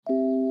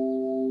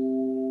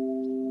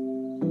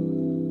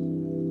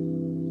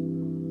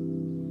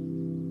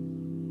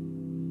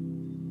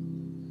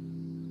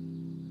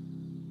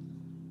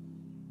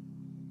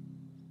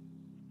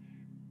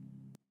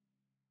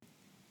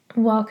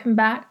Welcome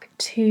back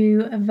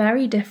to a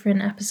very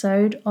different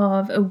episode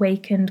of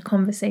Awakened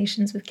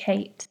Conversations with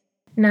Kate.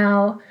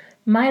 Now,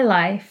 my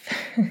life,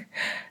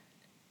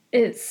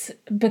 it's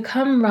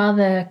become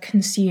rather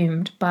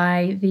consumed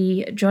by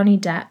the Johnny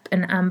Depp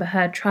and Amber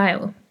Heard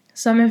trial.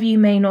 Some of you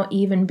may not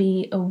even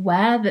be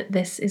aware that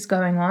this is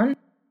going on,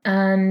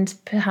 and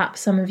perhaps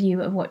some of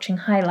you are watching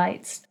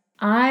highlights.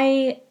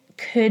 I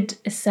could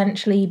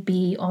essentially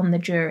be on the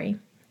jury.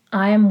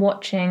 I am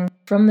watching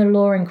from the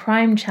Law and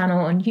Crime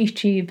channel on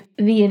YouTube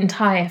the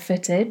entire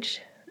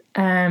footage,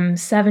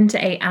 7 to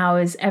 8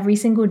 hours every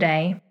single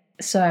day.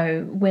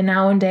 So we're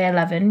now on day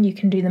 11. You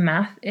can do the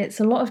math. It's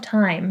a lot of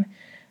time.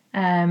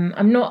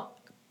 I'm not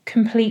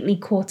completely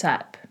caught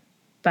up,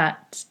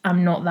 but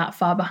I'm not that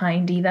far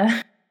behind either.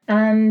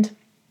 And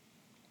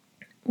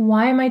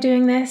why am I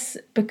doing this?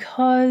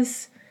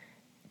 Because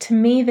to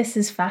me, this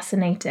is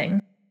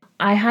fascinating.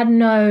 I had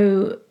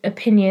no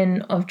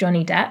opinion of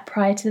Johnny Depp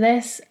prior to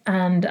this,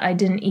 and I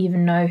didn't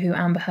even know who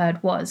Amber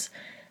Heard was.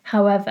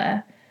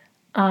 However,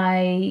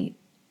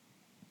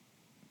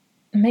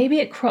 maybe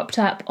it cropped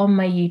up on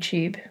my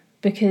YouTube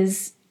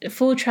because,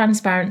 full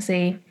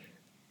transparency,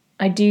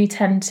 I do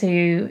tend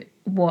to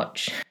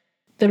watch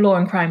the Law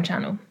and Crime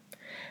channel.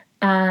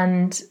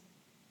 And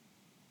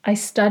I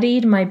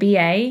studied my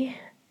BA.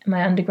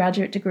 My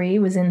undergraduate degree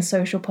was in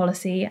social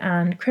policy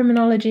and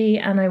criminology,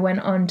 and I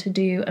went on to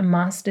do a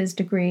master's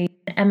degree,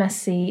 an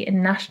MSc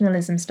in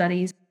nationalism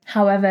studies.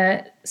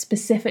 However,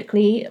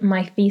 specifically,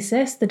 my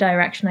thesis, the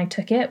direction I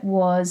took it,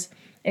 was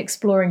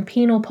exploring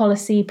penal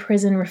policy,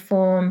 prison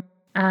reform,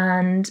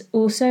 and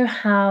also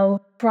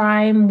how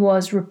crime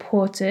was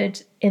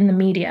reported in the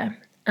media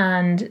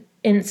and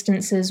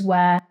instances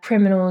where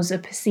criminals are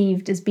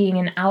perceived as being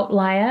an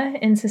outlier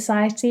in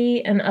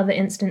society and other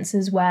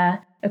instances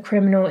where a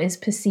criminal is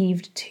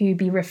perceived to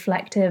be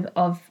reflective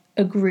of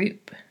a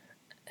group,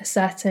 a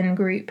certain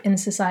group in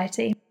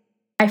society.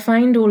 I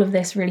find all of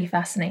this really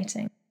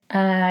fascinating.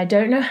 I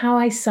don't know how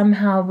I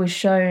somehow was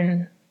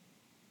shown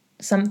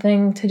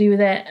something to do with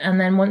it, and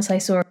then once I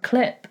saw a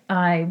clip,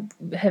 I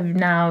have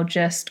now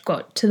just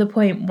got to the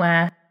point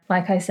where,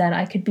 like I said,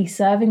 I could be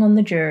serving on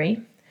the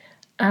jury,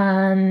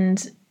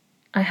 and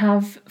I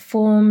have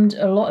formed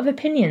a lot of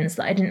opinions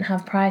that I didn't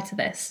have prior to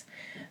this.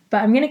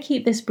 But I'm going to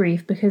keep this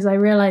brief because I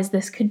realize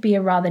this could be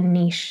a rather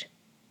niche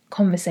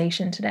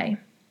conversation today.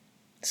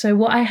 So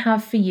what I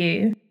have for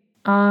you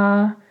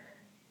are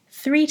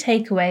 3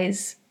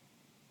 takeaways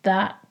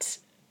that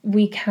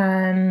we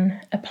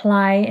can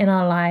apply in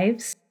our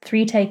lives.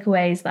 3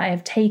 takeaways that I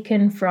have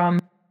taken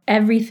from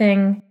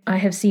everything I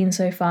have seen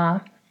so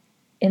far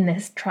in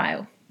this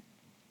trial.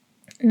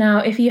 Now,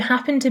 if you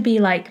happen to be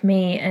like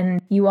me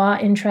and you are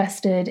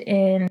interested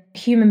in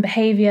human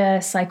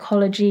behavior,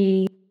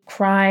 psychology,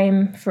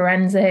 crime,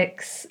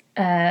 forensics,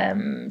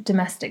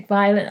 domestic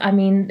violence, I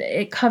mean,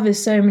 it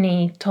covers so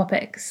many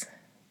topics,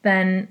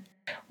 then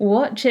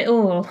watch it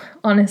all,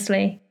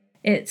 honestly.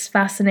 It's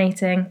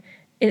fascinating.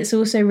 It's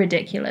also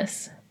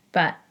ridiculous.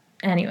 But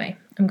anyway,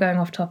 I'm going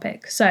off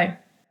topic. So,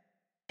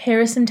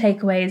 here are some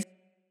takeaways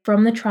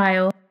from the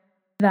trial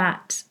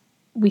that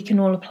we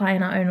can all apply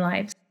in our own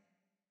lives.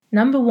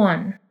 Number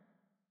 1,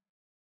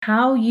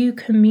 how you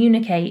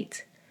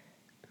communicate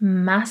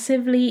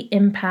massively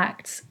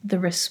impacts the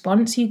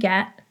response you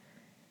get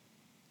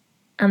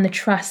and the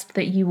trust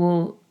that you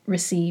will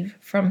receive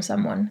from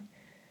someone.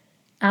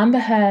 Amber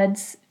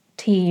Heard's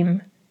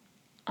team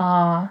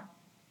are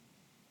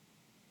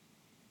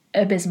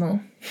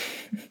abysmal.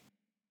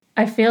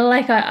 I feel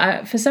like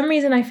I for some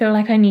reason I feel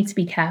like I need to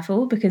be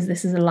careful because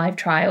this is a live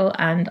trial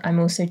and I'm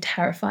also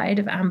terrified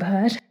of Amber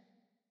Heard.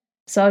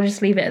 So I'll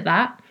just leave it at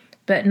that.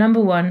 But number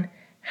 1,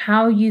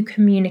 how you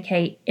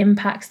communicate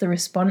impacts the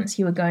response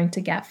you are going to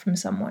get from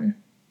someone.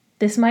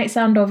 This might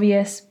sound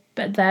obvious,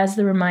 but there's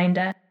the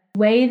reminder. The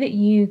way that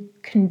you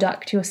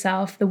conduct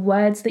yourself, the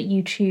words that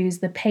you choose,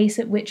 the pace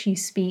at which you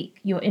speak,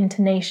 your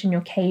intonation,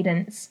 your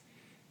cadence,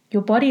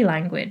 your body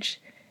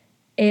language,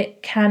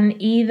 it can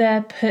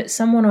either put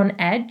someone on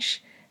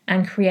edge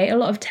and create a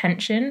lot of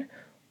tension,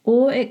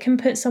 or it can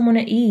put someone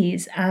at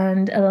ease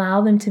and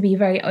allow them to be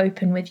very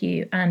open with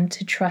you and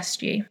to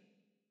trust you.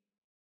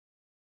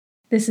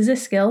 This is a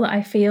skill that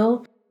I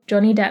feel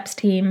Johnny Depp's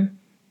team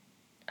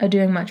are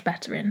doing much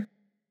better in.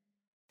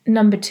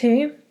 Number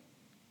 2,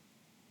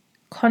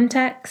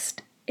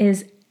 context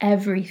is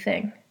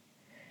everything.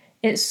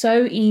 It's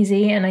so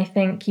easy, and I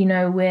think,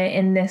 we're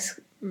in this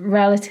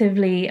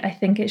relatively, I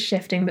think it's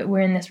shifting, but we're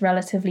in this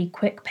relatively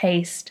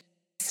quick-paced,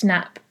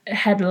 snap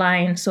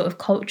headline sort of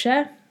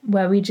culture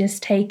where we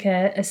just take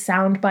a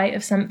soundbite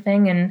of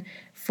something and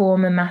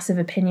form a massive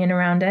opinion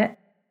around it.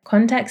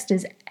 Context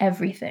is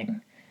everything.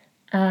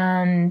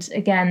 And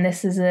again,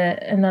 this is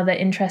another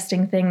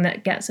interesting thing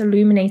that gets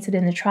illuminated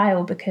in the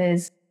trial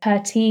because her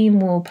team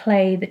will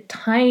play the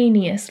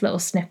tiniest little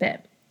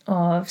snippet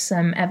of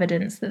some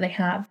evidence that they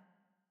have,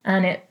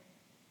 and it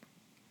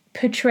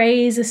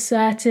portrays a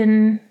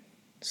certain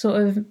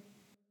sort of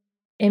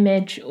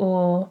image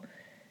or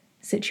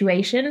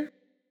situation.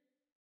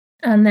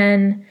 And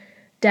then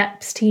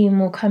Depp's team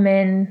will come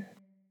in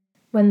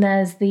when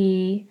there's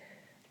the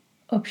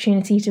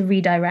opportunity to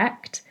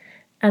redirect,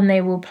 and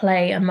they will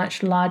play a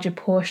much larger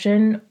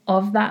portion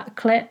of that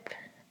clip,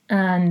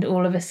 and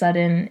all of a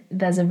sudden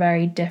there's a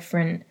very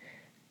different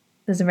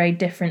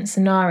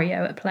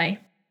scenario at play.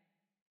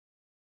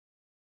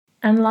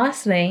 And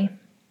lastly,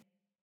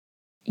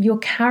 your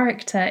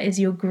character is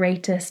your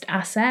greatest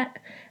asset,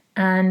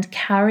 and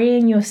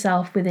carrying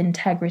yourself with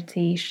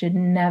integrity should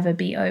never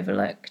be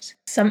overlooked.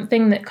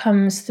 Something that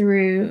comes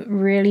through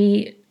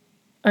really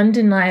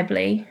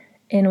undeniably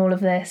in all of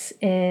this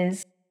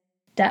is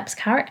Depp's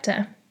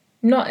character.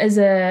 Not as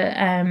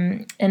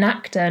an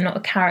actor, not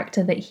a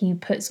character that he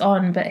puts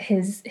on, but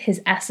his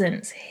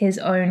essence, his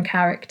own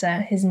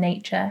character, his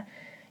nature.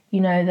 You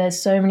know, there's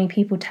so many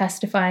people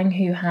testifying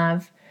who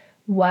have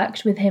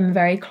worked with him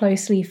very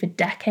closely for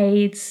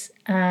decades,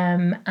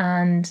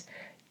 and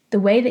the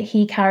way that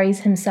he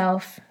carries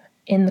himself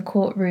in the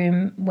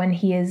courtroom when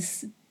he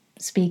is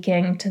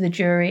speaking to the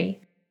jury,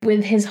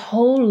 with his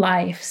whole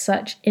life,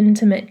 such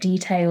intimate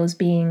details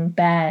being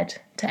bared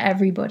to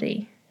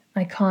everybody.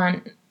 I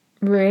can't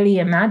really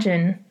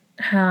imagine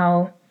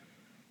how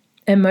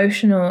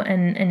emotional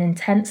and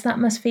intense that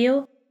must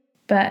feel.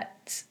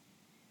 But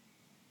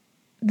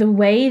the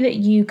way that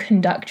you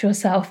conduct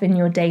yourself in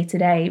your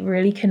day-to-day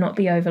really cannot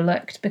be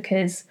overlooked,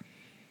 because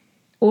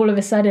all of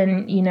a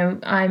sudden, you know,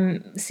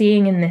 I'm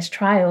seeing in this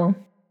trial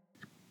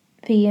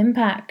the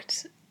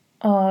impact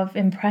of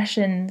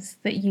impressions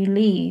that you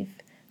leave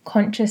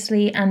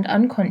consciously and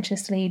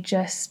unconsciously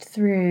just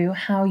through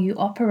how you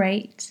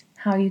operate,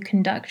 how you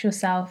conduct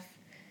yourself.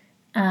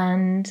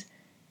 And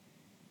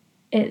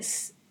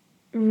it's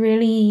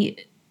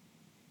really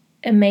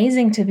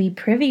amazing to be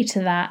privy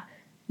to that,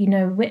 you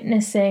know,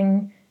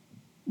 witnessing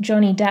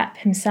Johnny Depp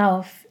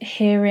himself,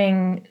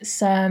 hearing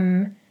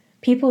some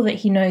people that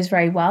he knows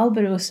very well,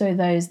 but also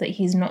those that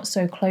he's not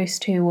so close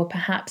to or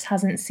perhaps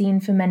hasn't seen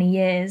for many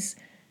years,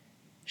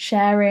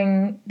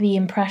 sharing the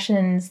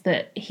impressions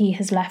that he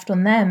has left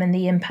on them and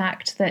the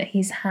impact that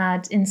he's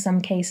had in some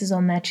cases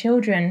on their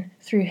children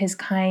through his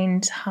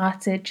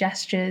kind-hearted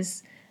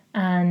gestures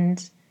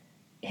and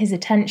his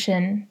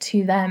attention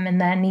to them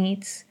and their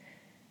needs.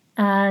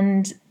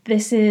 And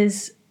this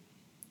is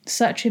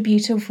such a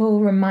beautiful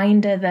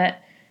reminder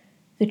that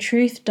the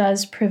truth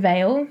does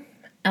prevail,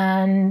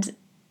 and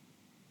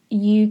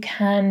you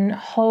can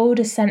hold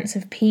a sense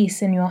of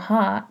peace in your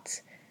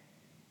heart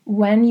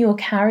when you're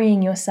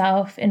carrying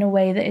yourself in a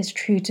way that is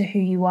true to who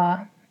you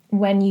are,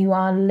 when you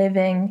are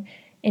living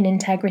in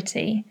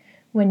integrity,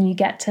 when you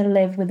get to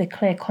live with a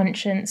clear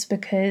conscience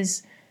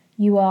because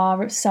you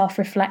are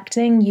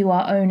self-reflecting, you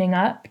are owning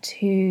up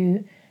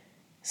to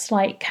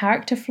slight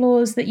character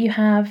flaws that you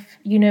have.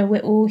 You know,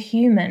 we're all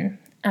human.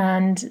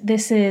 And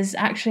this is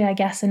actually, I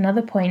guess,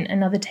 another point,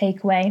 another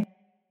takeaway.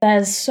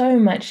 There's so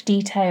much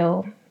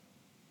detail.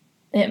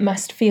 It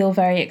must feel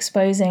very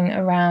exposing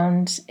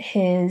around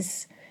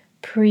his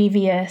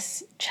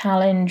previous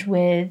challenge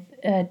with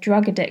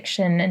drug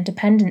addiction and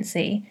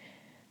dependency.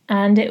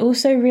 And it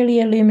also really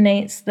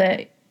illuminates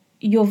that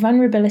your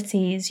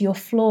vulnerabilities, your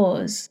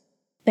flaws,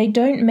 they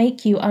don't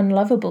make you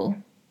unlovable.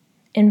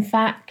 In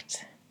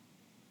fact,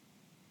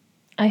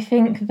 I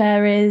think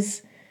there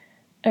is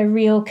a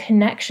real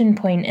connection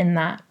point in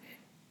that,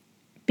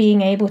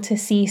 being able to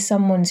see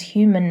someone's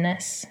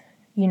humanness,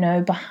 you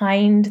know,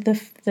 behind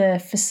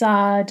the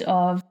facade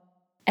of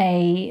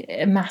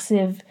a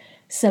massive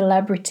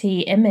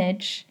celebrity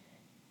image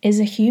is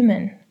a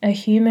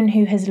human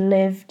who has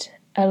lived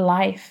a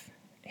life,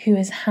 who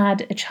has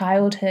had a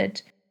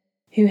childhood,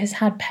 who has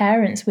had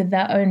parents with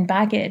their own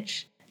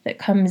baggage that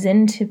comes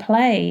into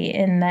play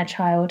in their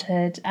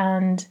childhood.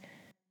 And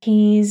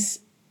he's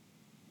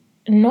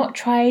not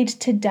tried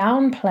to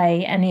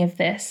downplay any of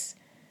this.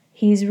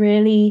 He's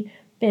really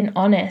been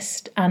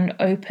honest and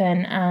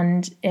open,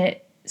 and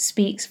it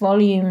speaks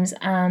volumes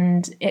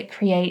and it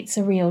creates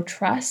a real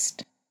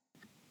trust.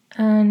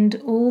 And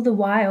all the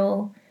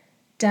while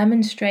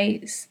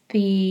demonstrates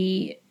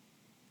the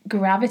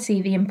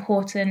gravity, the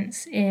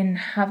importance in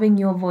having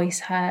your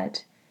voice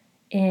heard,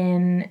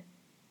 in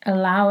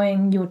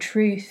allowing your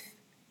truth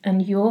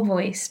and your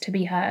voice to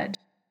be heard.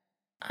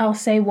 I'll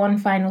say one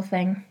final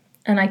thing,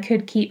 and I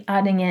could keep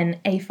adding in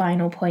a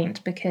final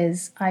point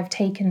because I've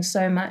taken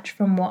so much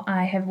from what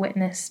I have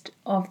witnessed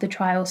of the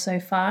trial so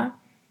far.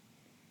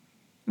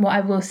 What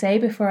I will say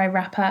before I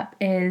wrap up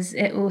is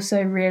it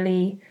also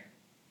really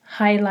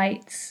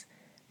highlights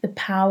the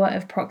power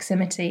of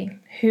proximity.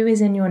 Who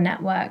is in your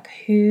network?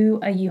 Who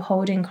are you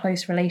holding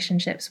close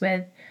relationships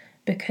with?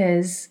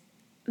 Because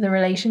the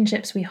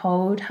relationships we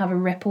hold have a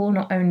ripple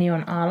not only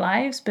on our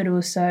lives, but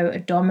also a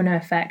domino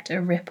effect, a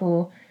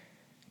ripple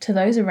to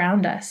those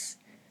around us.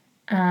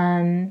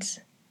 And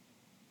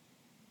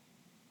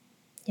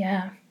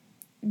yeah,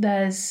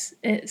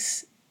 it's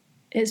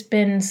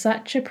been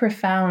such a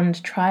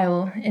profound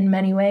trial in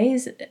many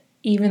ways,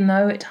 even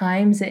though at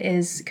times it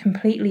is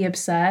completely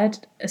absurd,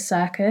 a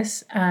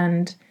circus,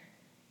 and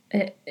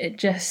it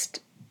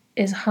just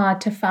is hard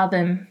to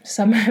fathom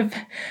some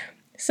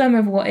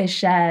of what is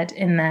shared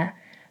in there.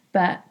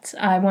 But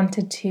I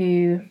wanted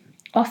to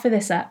offer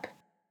this up.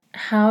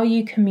 How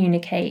you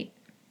communicate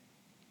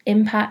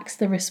impacts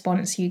the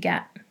response you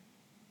get.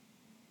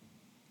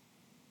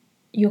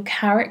 Your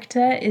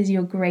character is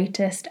your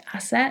greatest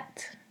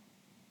asset.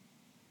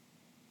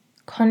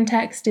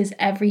 Context is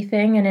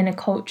everything, and in a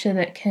culture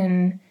that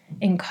can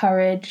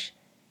encourage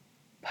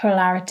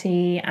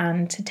polarity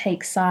and to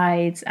take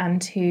sides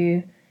and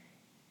to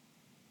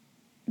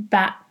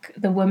back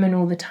the woman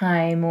all the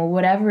time or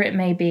whatever it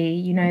may be,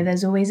 you know,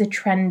 there's always a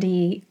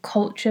trendy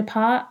culture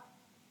part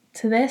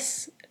to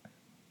this.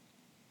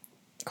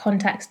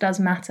 Context does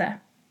matter.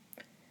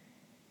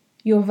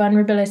 Your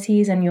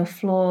vulnerabilities and your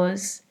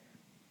flaws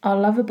are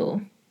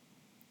lovable.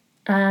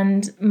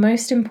 And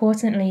most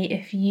importantly,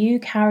 if you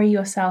carry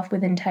yourself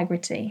with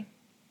integrity,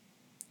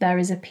 there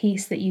is a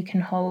peace that you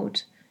can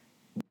hold,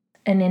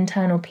 an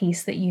internal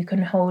peace that you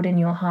can hold in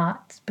your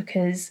heart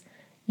because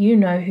you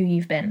know who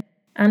you've been.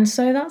 And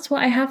so that's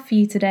what I have for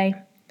you today.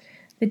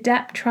 The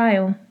Depp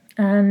trial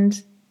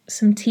and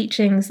some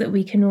teachings that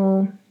we can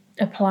all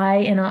apply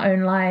in our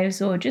own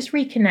lives or just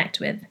reconnect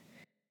with.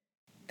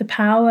 The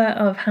power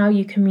of how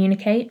you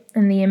communicate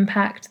and the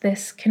impact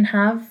this can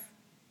have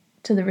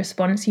to the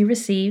response you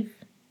receive.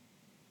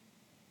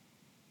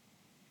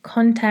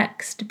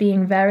 Context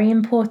being very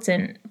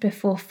important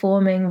before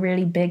forming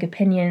really big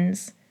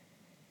opinions.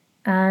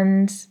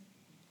 And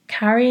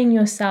carrying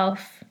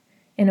yourself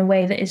in a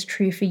way that is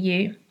true for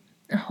you,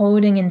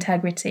 holding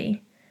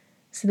integrity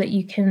so that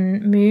you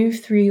can move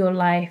through your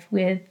life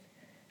with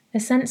a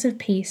sense of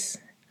peace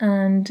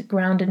and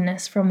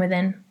groundedness from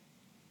within.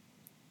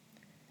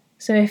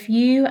 So if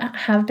you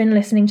have been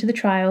listening to the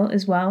trial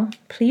as well,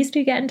 please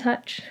do get in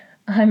touch.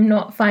 I'm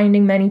not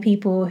finding many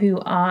people who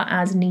are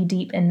as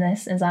knee-deep in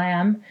this as I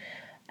am.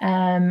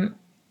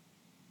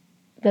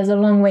 There's a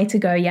long way to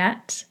go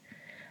yet.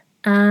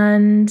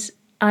 And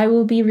I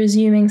will be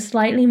resuming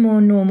slightly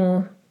more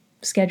normal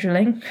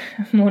scheduling,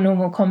 more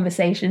normal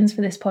conversations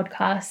for this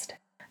podcast.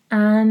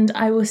 And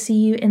I will see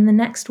you in the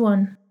next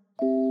one.